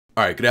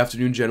Alright, good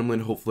afternoon,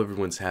 gentlemen. Hopefully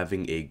everyone's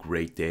having a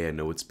great day. I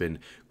know it's been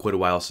quite a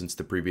while since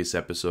the previous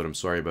episode. I'm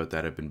sorry about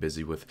that. I've been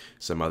busy with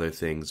some other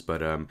things.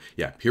 But,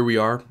 yeah, here we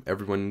are.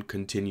 Everyone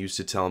continues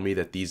to tell me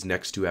that these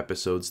next two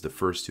episodes, the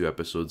first two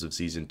episodes of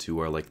Season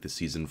 2, are like the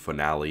season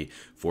finale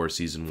for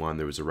Season 1.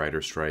 There was a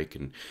writer's strike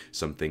and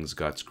some things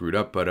got screwed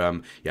up. But,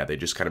 yeah, they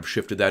just kind of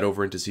shifted that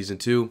over into Season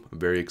 2. I'm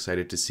very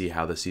excited to see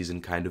how the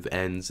season kind of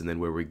ends and then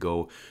where we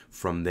go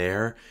from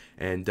there.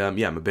 And,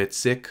 yeah, I'm a bit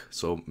sick,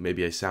 so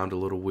maybe I sound a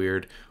little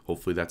weird.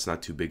 Hopefully that's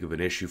not too big of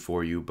an issue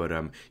for you, but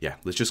yeah,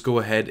 let's just go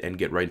ahead and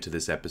get right into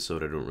this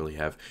episode. I don't really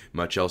have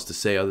much else to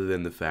say other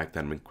than the fact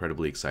that I'm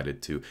incredibly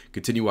excited to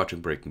continue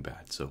watching Breaking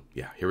Bad. So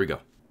yeah, here we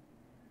go.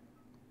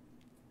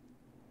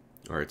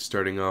 Alright,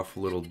 starting off a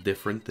little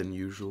different than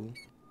usual.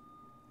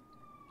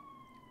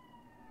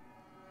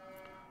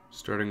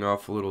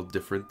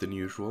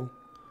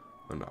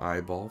 An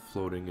eyeball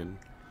floating in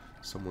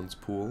someone's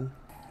pool.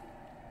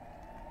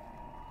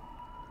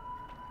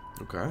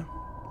 Okay.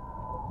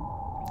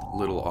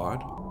 Little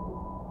odd.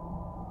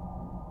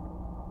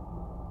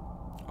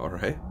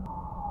 Alright.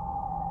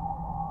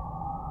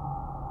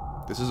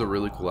 This is a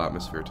really cool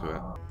atmosphere to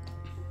it.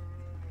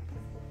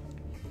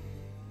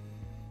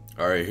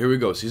 Alright, here we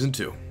go. Season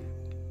 2.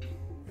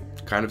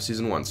 Kind of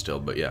Season 1 still,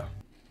 but yeah.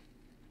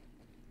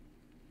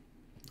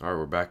 Alright,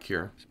 we're back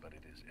here. But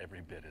it is every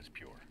bit as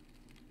pure.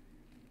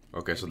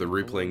 Okay, so they're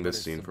replaying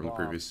this scene from the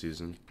previous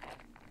season.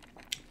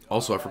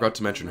 Also, I forgot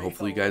to mention,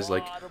 hopefully you guys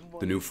like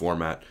the new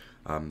format.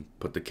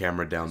 Put the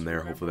camera down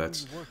there. Hopefully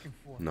that's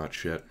not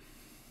shit.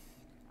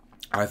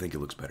 I think it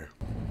looks better.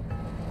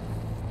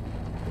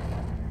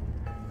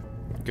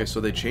 Okay, so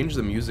they changed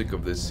the music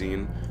of this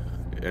scene,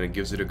 and it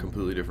gives it a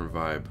completely different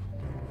vibe.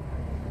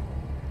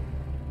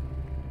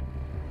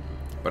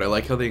 But I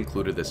like how they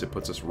included this. It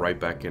puts us right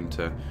back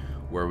into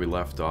where we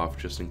left off,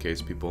 just in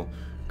case people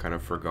kind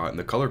of forgot. And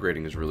the color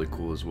grading is really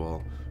cool as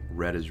well.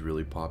 Red is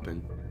really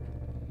popping.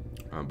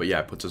 But yeah,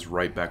 it puts us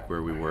right back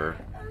where we were.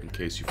 In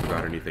case you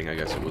forgot anything, I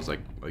guess it was like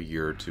a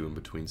year or two in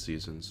between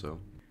seasons, so.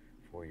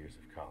 4 years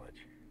of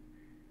college,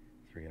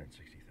 $360,000.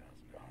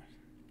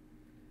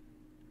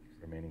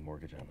 Remaining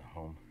mortgage on the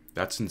home.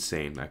 That's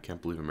insane. I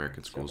can't believe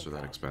American schools are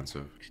that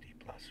expensive. 60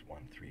 plus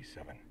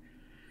 137.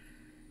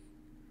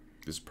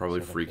 This is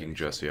probably freaking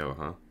Jesse out,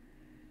 huh?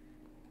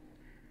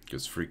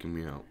 It's freaking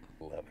me out.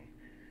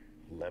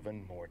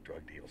 11 more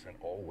drug deals, and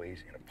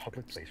always in a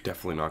public place.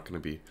 Definitely not going to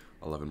be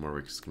 11 more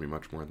weeks. It's going to be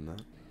much more than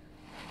that.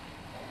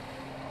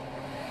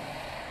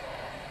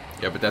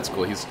 Yeah, but that's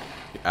cool. He's,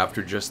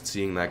 after just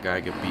seeing that guy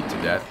get beat to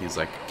death, he's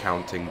like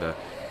counting the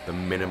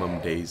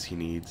minimum days he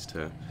needs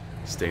to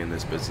stay in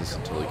this business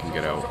until he can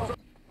get out.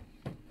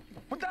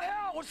 What the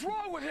hell? What's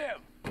wrong with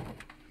him?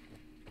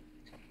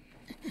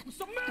 What's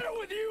the matter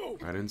with you?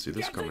 I didn't see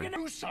this coming.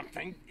 Do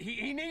something.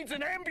 He needs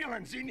an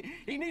ambulance.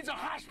 He needs a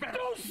hospital.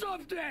 Do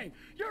something.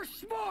 You're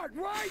smart,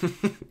 right?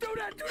 do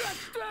that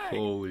thing.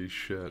 Holy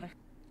shit.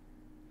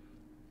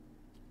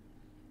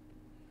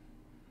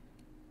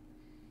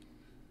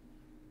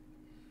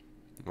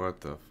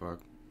 What the fuck?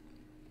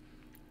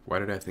 Why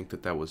did I think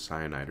that that was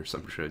cyanide or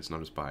some shit? It's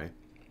not a spy.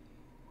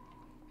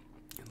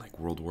 In like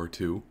World War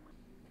II.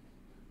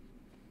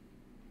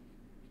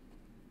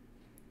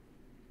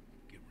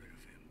 Get rid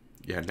of him.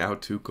 Yeah, now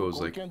Tuco's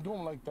like can't do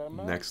him like that,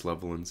 man. next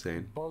level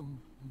insane. But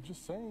I'm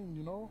just saying,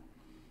 you know,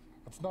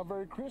 that's not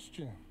very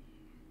Christian.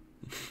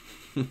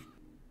 No,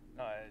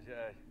 I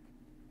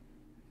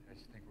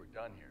just think we're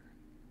done here.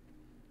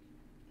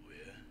 Oh,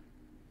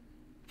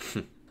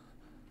 yeah?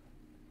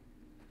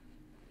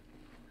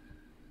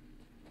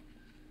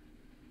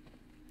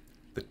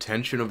 The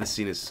tension of the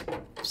scene is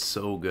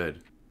so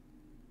good.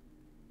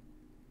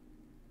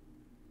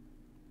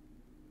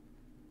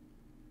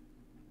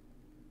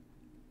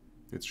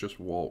 It's just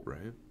Walt,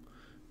 right?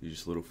 You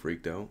just a little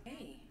freaked out?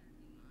 Hey.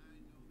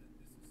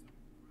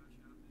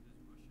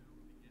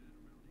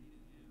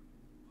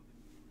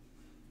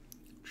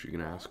 She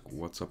gonna ask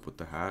what's up with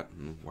the hat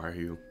and why are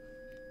you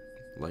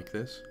like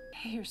this?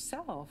 Hey,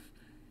 yourself.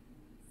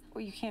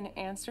 Well, you can't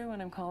answer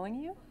when I'm calling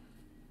you?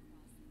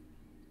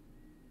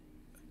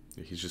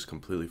 He's just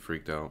completely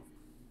freaked out.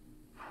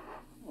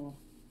 Oh.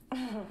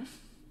 Okay.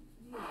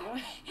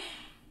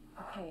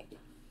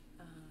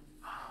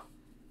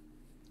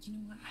 You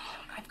know what?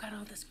 I've got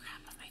all this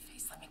crap on my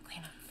face. Let me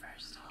clean up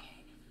first,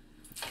 okay?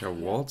 Yeah,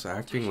 Walt's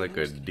acting like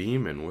a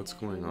demon. What's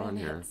going on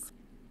here?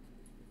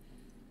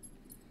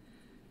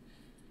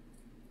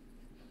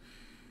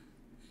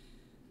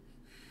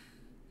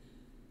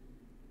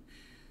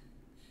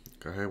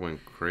 Guy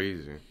went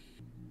crazy.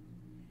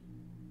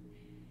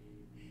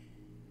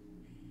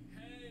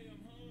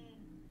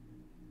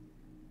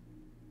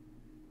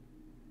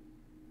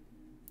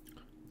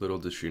 Little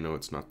does she know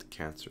it's not the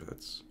cancer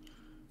that's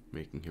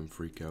making him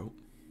freak out.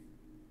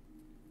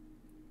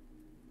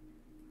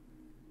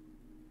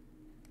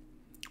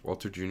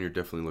 Walter Jr.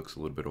 definitely looks a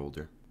little bit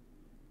older.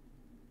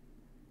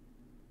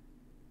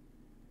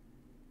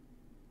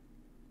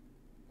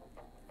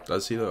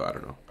 Does he though? I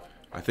don't know.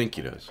 I think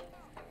he does.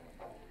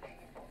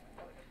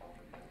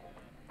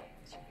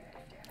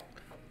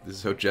 This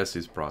is how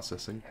Jesse's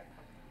processing.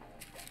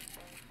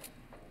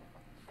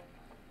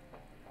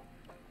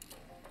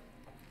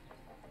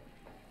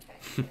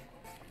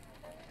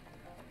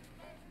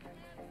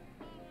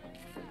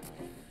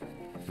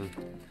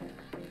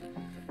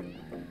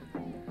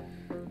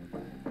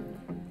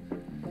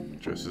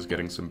 Jesse's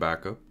getting some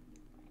backup.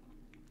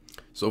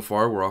 So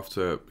far, we're off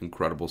to an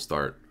incredible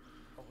start.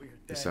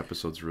 This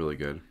episode's really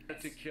good.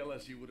 To kill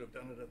us, you would have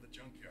done it at the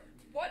junkyard.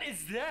 What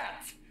is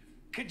that?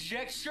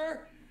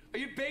 Conjecture? Are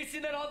you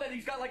basing that on that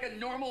he's got like a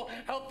normal,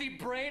 healthy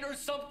brain or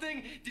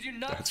something? Did you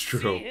not That's see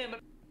true. him?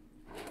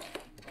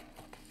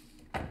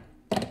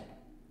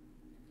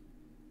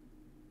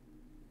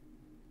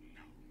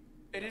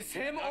 It is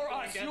him or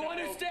us. You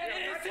understand?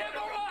 It is him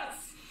or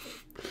us.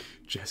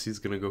 Jesse's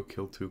gonna go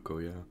kill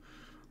Tuco, yeah.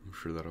 I'm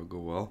sure that'll go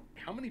well.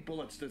 How many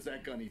bullets does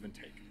that gun even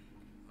take?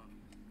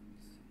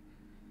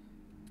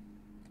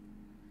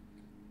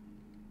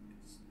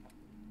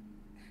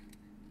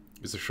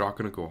 Is the shot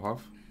gonna go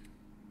off?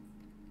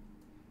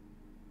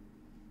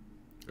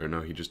 Or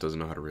no, he just doesn't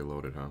know how to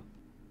reload it, huh?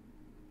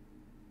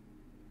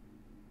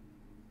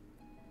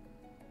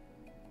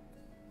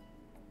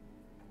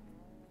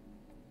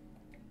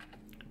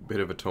 Bit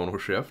of a tonal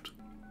shift.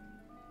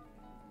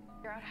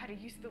 Figure out how to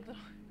use the little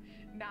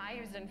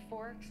knives and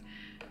forks.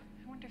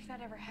 I wonder if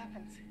that ever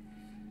happens.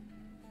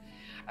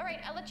 All right,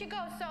 I'll let you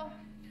go, so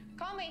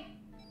call me.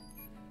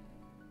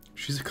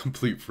 She's a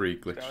complete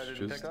freak, like Sorry, she's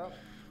didn't just pick up?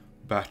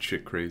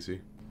 batshit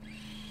crazy.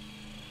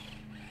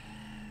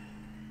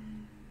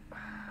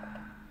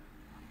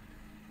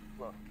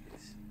 Look,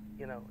 it's,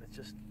 you know, it's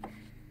just,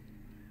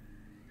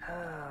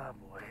 ah,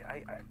 boy,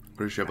 What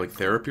does she have, like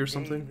therapy or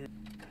something?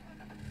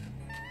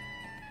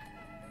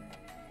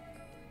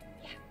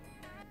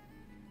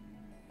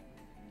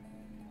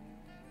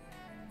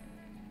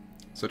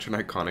 Such an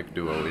iconic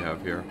duo we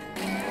have here.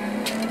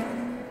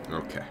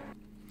 Okay.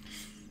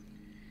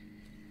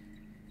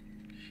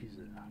 She's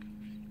a...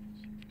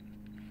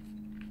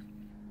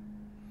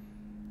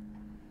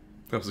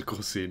 That was a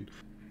cool scene.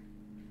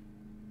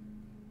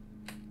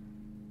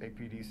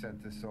 APD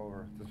sent this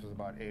over. This was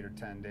about 8 or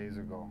 10 days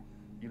ago.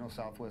 You know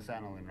Southwest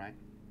Aniline, right?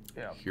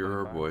 Yeah. Here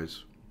are our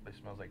boys. It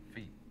smells like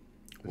feet.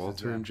 This is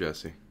Walter them. and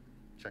Jesse.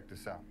 Check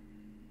this out.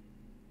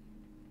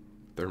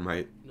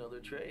 Thermite. Another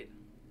trade.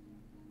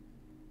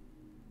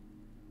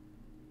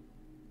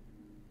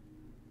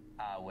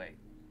 Ah, wait.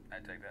 I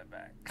take that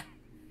back.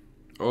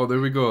 Oh, there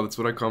we go. That's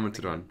what I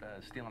commented on.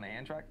 Stealing the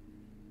hand track?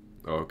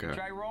 Oh, okay.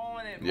 Try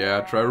rolling it. Yeah,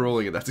 morons. try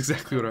rolling it. That's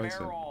exactly what I said.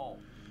 Barrel.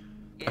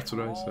 That's It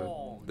what I said.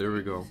 rolls. There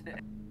we go.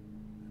 I'd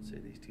say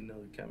these two know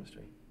their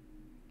chemistry.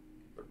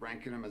 But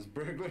ranking them as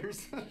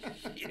burglars?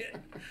 Yeah.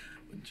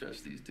 Wouldn't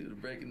trust these two to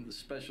break into the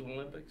Special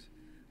Olympics.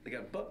 They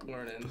got buck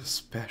learning. The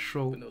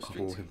Special With no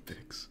strings.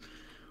 Olympics.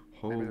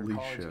 Maybe they're Holy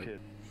college shit.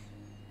 kids.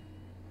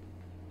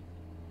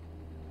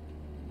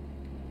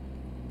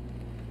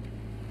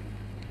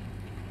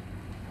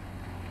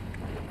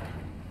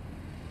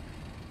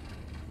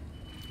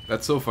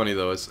 That's so funny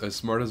though. As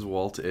smart as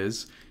Walt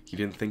is, he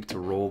didn't think to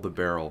roll the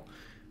barrel.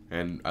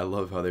 And I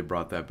love how they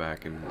brought that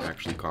back and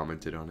actually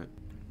commented on it.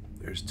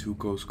 There's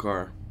Tuco's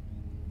car.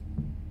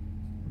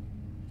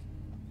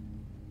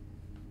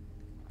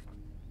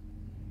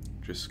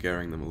 Just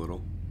scaring them a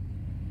little.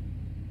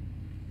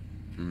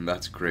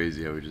 That's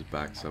crazy how he just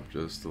backs up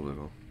just a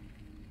little.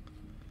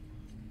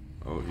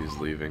 Oh, he's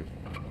leaving.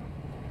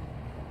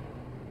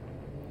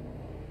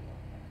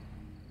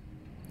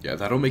 Yeah,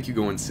 that'll make you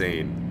go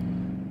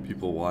insane.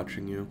 People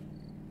watching you.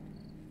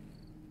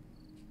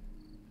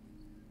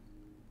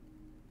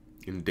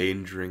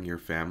 Endangering your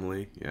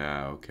family.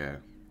 Yeah, okay.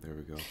 There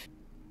we go.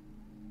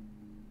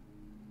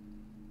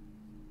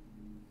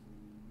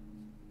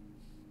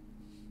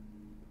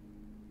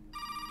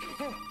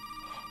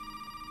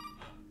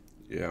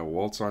 Yeah,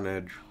 Walt's on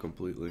edge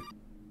completely.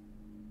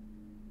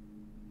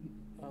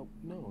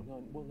 No,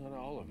 well, not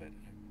all of it.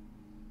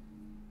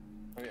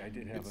 I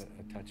did have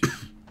a touch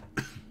of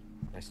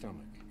my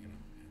stomach, you know.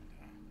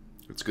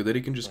 And, It's good that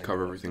he can just like,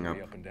 cover it was everything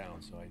gonna up be and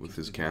down, so I with just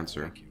his did not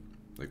cancer. like you.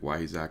 Like why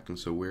he's acting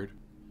so weird.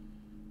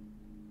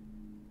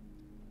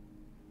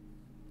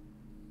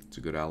 It's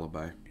a good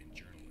alibi.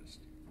 Journalist.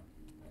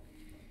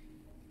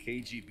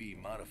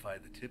 KGB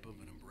modified the tip of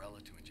an umbrella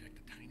to inject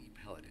a tiny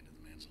pellet into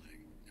the man's leg.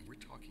 And we're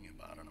talking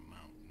about an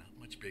amount not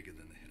much bigger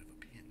than the head of a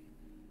pin.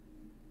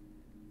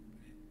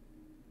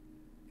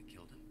 It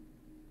killed him?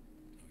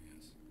 Oh,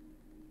 yes.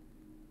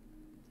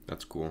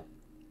 That's cool.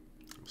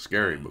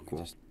 Scary, but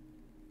cool.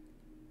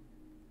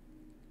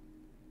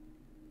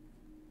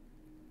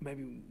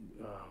 Maybe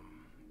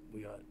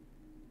we got.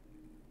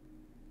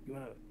 You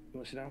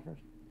wanna sit down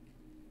first?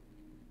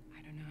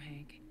 I don't know,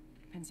 Hank.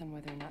 Depends on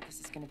whether or not this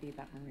is going to be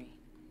about Marie.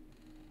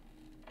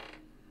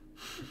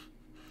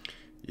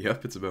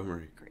 Yep, it's about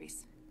Marie.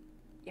 Grace.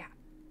 Yeah.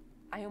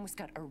 I almost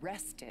got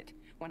arrested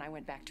when I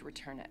went back to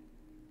return it.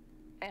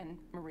 And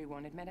Marie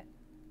won't admit it.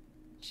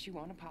 She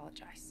won't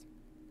apologize.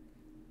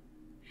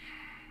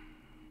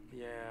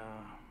 Yeah.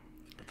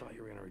 I thought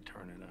you were gonna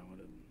return it. I would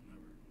have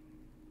never.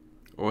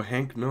 Oh,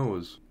 Hank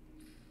knows.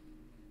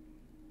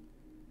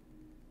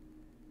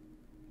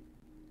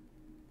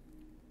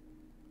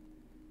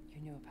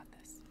 knew about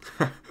this.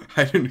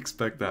 I didn't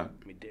expect that.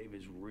 I mean, Dave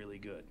is really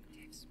good.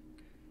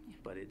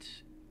 But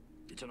it's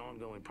an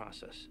ongoing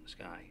process,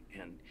 Sky,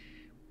 and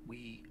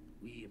we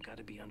have got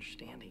to be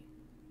understanding,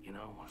 you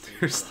know? I mean,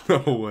 There's no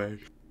way.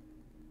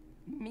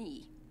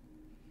 Me,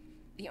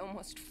 the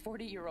almost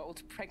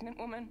 40-year-old pregnant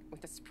woman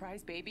with a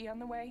surprise baby on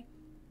the way,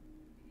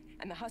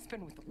 and the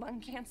husband with lung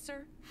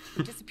cancer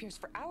who disappears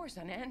for hours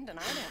on end, and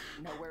I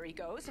don't know where he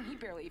goes, and he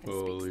barely even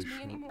speaks to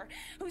me anymore,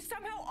 who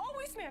somehow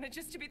always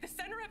manages to be the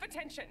center of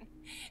attention,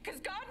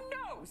 because God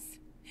knows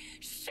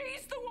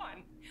she's the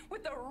one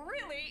with the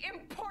really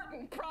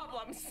important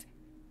problems.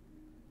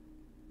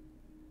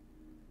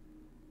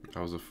 That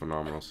was a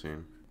phenomenal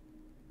scene.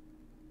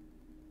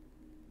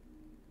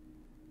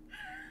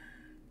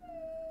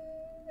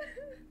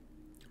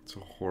 It's a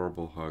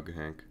horrible hug,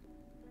 Hank.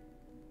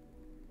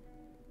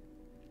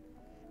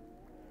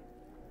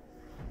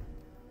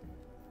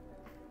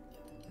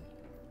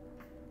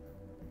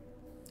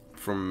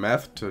 From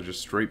meth to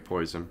just straight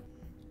poison.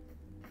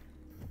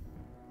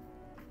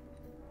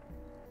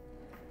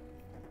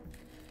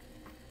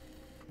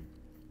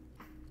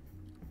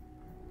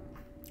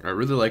 I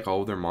really like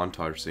all of their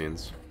montage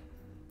scenes.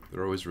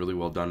 They're always really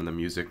well done, and the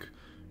music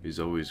is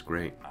always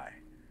great.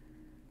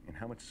 And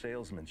how much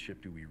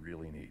salesmanship do we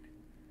really need?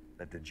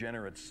 That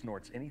degenerate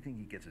snorts anything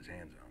he gets his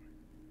hands on.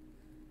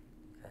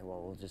 Okay,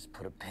 well, we'll just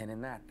put a pin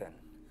in that then.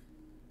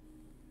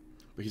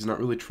 But he's not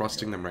really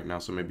trusting them right now,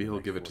 so maybe he'll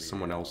give it to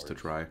someone else to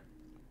try.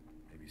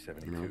 Maybe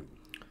 72. You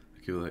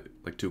know?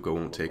 Like Tuco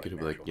won't take it. He'll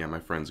be like, yeah, my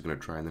friend's gonna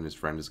try, and then his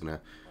friend is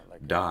gonna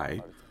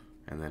die,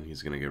 and then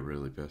he's gonna get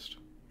really pissed.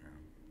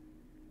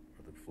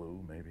 Or the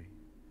flu, maybe.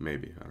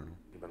 Maybe, I don't know.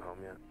 You been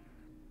home yet?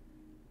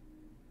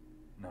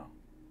 No.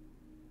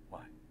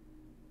 Why?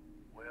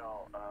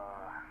 Well,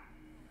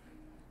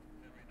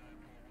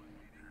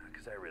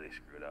 because I really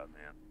screwed up,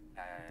 man.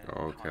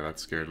 Oh, okay, that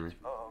scared me.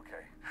 Oh,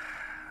 okay.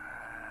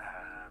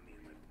 I mean,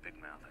 with big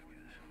mouth, I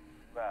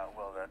guess.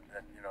 Well, that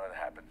you know, it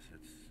happens.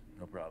 It's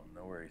no problem.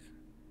 No worries.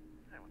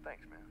 Hey, well,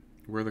 thanks, man.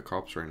 Where are the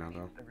cops right now,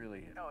 though? I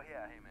really. Oh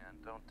yeah, hey man,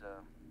 don't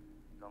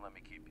let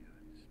me keep you.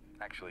 It's,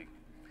 actually,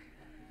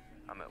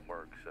 I'm at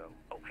work, so.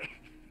 Oh hey.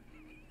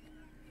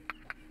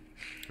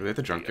 Are they at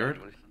the junkyard?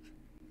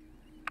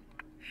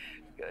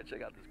 Gotta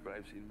check out this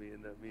crime scene. Me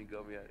and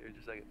Gummy out here.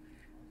 Just a second.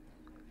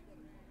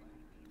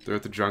 They're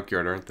at the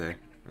junkyard, aren't they?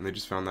 And they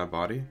just found that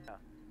body? Yeah.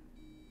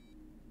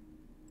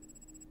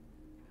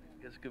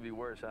 Guess it could be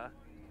worse, huh?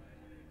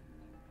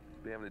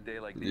 Be having a day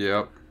like this.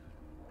 Yep.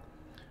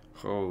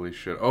 Holy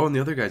shit. Oh, and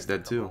the other guy's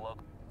dead too.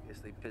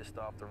 Guess they pissed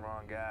off the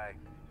wrong guy.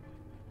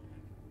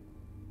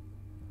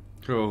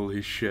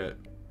 Holy shit.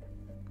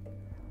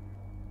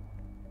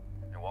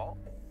 And Walt?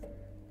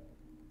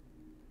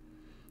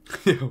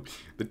 Yo,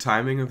 the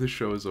timing of the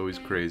show is always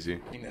crazy.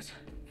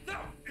 No,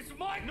 it's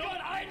my gun.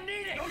 I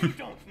need it. No, you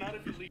don't. Not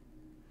if you leave.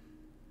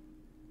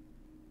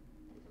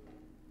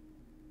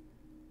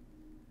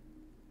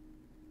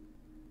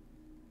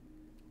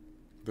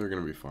 They're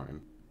gonna be fine.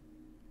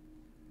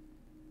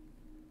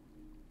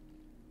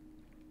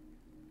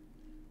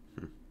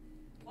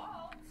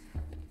 Walt?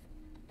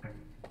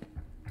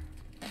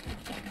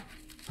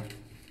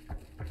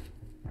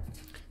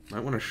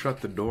 Might want to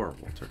shut the door,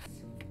 Walter.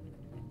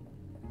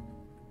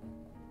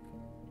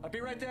 I'll be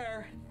right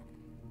there.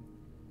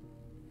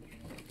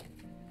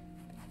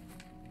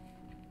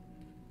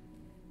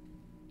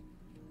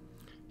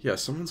 Yeah,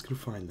 someone's gonna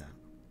find that.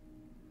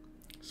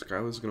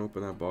 Skylar's gonna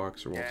open that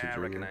box, or Walter Yeah, I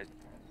Jr. recognize.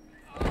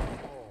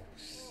 Oh,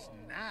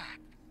 snap.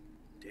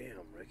 Damn,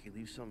 Ricky,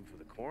 leave something for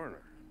the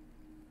coroner.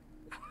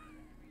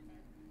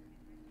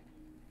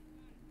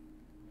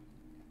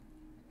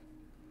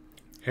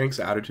 Hank's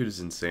attitude is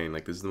insane.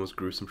 Like, this is the most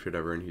gruesome shit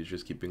ever, and he's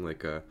just keeping,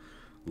 like, a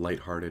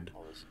lighthearted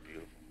Oh, this is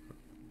beautiful.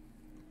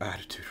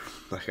 attitude.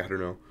 Like, I don't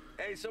know.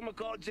 Hey, someone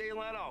called Jay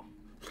Leno.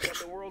 Got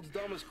the world's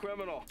dumbest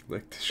criminal.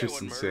 Like, this That shit's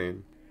wasn't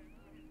insane.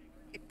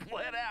 He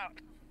bled out.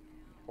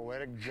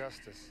 Poetic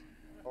justice.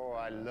 Oh,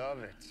 I love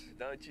it.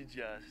 Don't you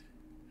just?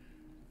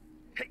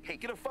 Hey,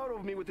 get a photo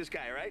of me with this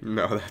guy, all right?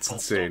 No, that's I'll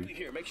insane. stump you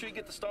here. Make sure you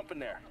get the stump in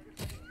there.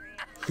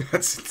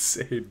 That's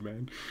insane,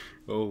 man.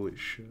 Holy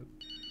shit.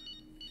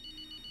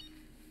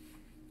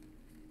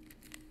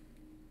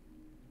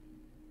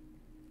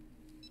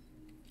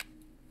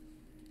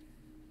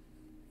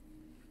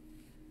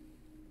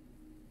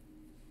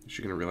 Is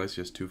she gonna realize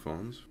he has two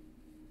phones?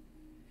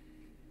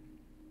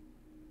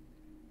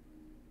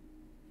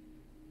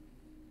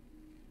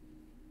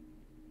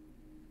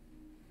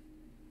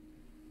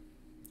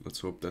 Let's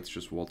hope that's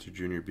just Walter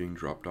Jr. being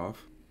dropped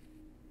off.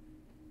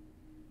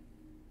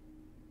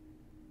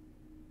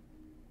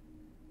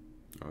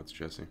 Oh, it's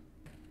Jesse.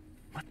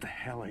 What the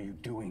hell are you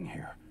doing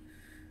here?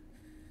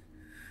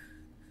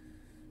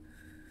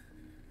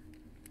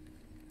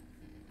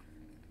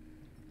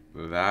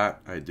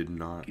 That I did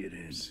not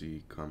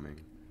see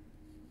coming.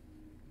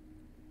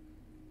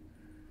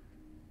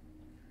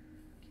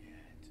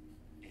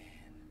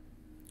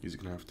 He's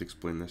gonna have to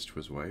explain this to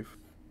his wife.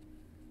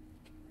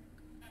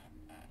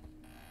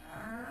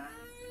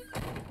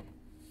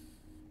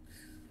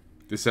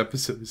 This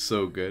episode is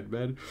so good,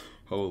 man.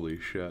 Holy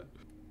shit.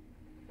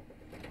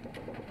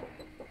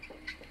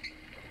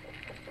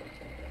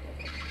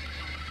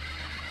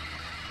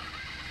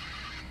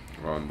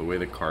 Oh, and the way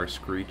the car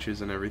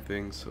screeches and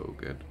everything, so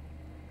good.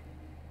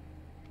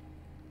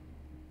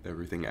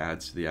 Everything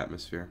adds to the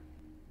atmosphere.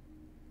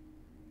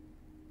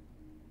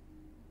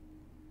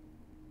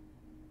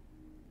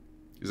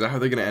 Is that how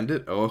they're gonna end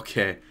it? Oh,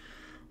 okay.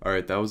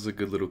 Alright, that was a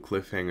good little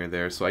cliffhanger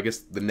there. So I guess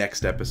the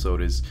next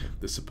episode is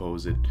the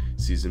supposed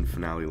season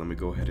finale. Let me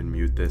go ahead and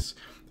mute this.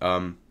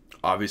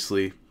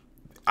 Obviously,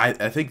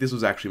 I think this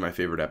was actually my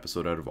favorite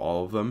episode out of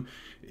all of them.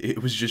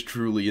 It was just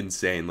truly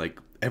insane. Like,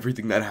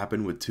 everything that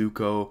happened with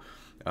Tuco,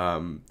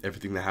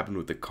 everything that happened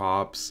with the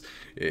cops,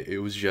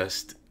 it was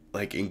just,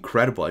 like,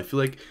 incredible. I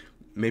feel like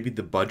maybe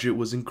the budget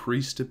was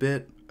increased a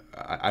bit.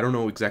 I don't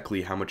know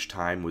exactly how much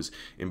time was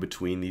in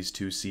between these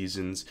two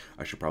seasons.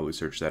 I should probably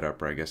search that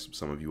up, or I guess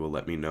some of you will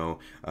let me know.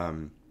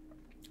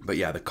 But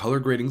yeah, the color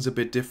grading's a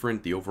bit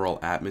different. The overall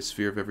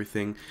atmosphere of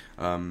everything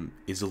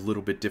is a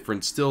little bit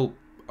different. Still,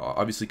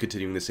 obviously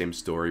continuing the same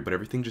story, but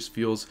everything just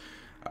feels,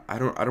 I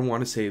don't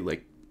want to say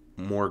like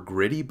more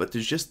gritty, but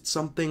there's just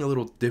something a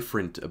little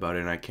different about it,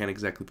 and I can't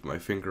exactly put my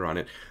finger on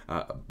it.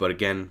 But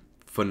again,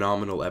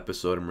 phenomenal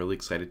episode. I'm really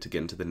excited to get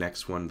into the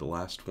next one, the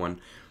last one.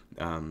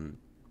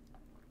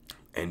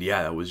 And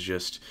yeah, that was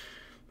just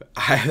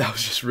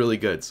really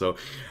good. So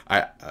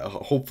I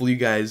hopefully you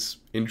guys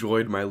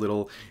enjoyed my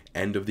little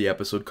end of the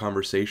episode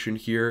conversation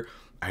here.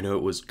 I know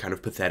it was kind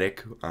of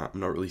pathetic. I'm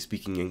not really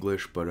speaking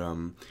English, but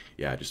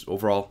yeah, just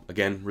overall,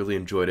 again, really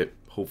enjoyed it.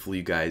 Hopefully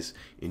you guys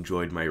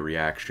enjoyed my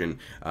reaction.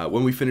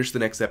 When we finish the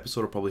next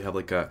episode, I'll probably have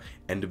like a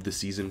end of the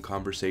season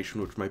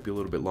conversation, which might be a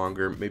little bit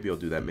longer. Maybe I'll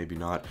do that, maybe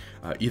not.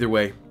 Either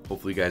way,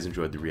 hopefully you guys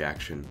enjoyed the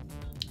reaction.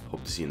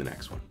 Hope to see you in the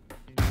next one.